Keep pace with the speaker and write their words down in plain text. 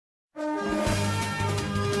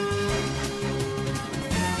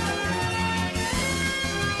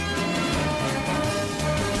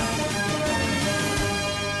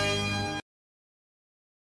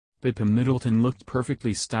Pippa Middleton looked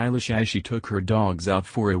perfectly stylish as she took her dogs out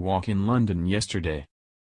for a walk in London yesterday.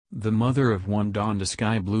 The mother of one donned a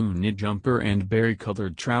sky blue knit jumper and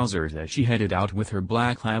berry-colored trousers as she headed out with her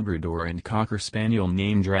black Labrador and Cocker Spaniel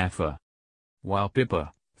named Rafa. While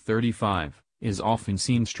Pippa, 35, is often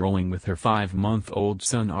seen strolling with her 5-month-old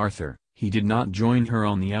son Arthur, he did not join her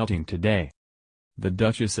on the outing today. The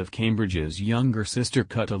Duchess of Cambridge's younger sister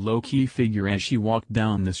cut a low-key figure as she walked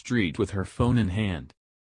down the street with her phone in hand.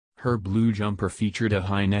 Her blue jumper featured a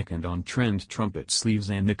high neck and on-trend trumpet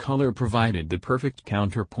sleeves, and the color provided the perfect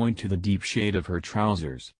counterpoint to the deep shade of her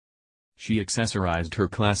trousers. She accessorized her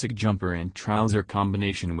classic jumper and trouser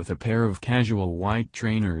combination with a pair of casual white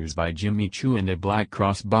trainers by Jimmy Choo and a black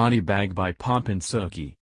crossbody bag by Pop and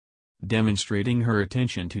Suki. Demonstrating her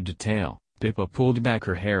attention to detail, Pippa pulled back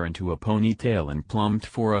her hair into a ponytail and plumped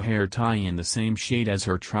for a hair tie in the same shade as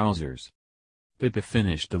her trousers. Pippa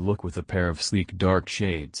finished the look with a pair of sleek dark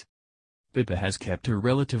shades. Pippa has kept a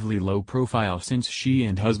relatively low profile since she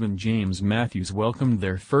and husband James Matthews welcomed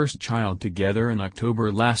their first child together in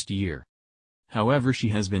October last year. However, she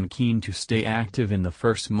has been keen to stay active in the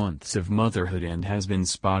first months of motherhood and has been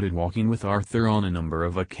spotted walking with Arthur on a number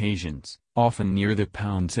of occasions, often near the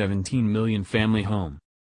 £17 million family home.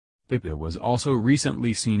 Pippa was also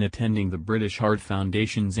recently seen attending the British Heart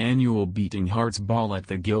Foundation's annual Beating Hearts Ball at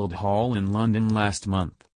the Guildhall in London last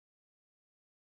month.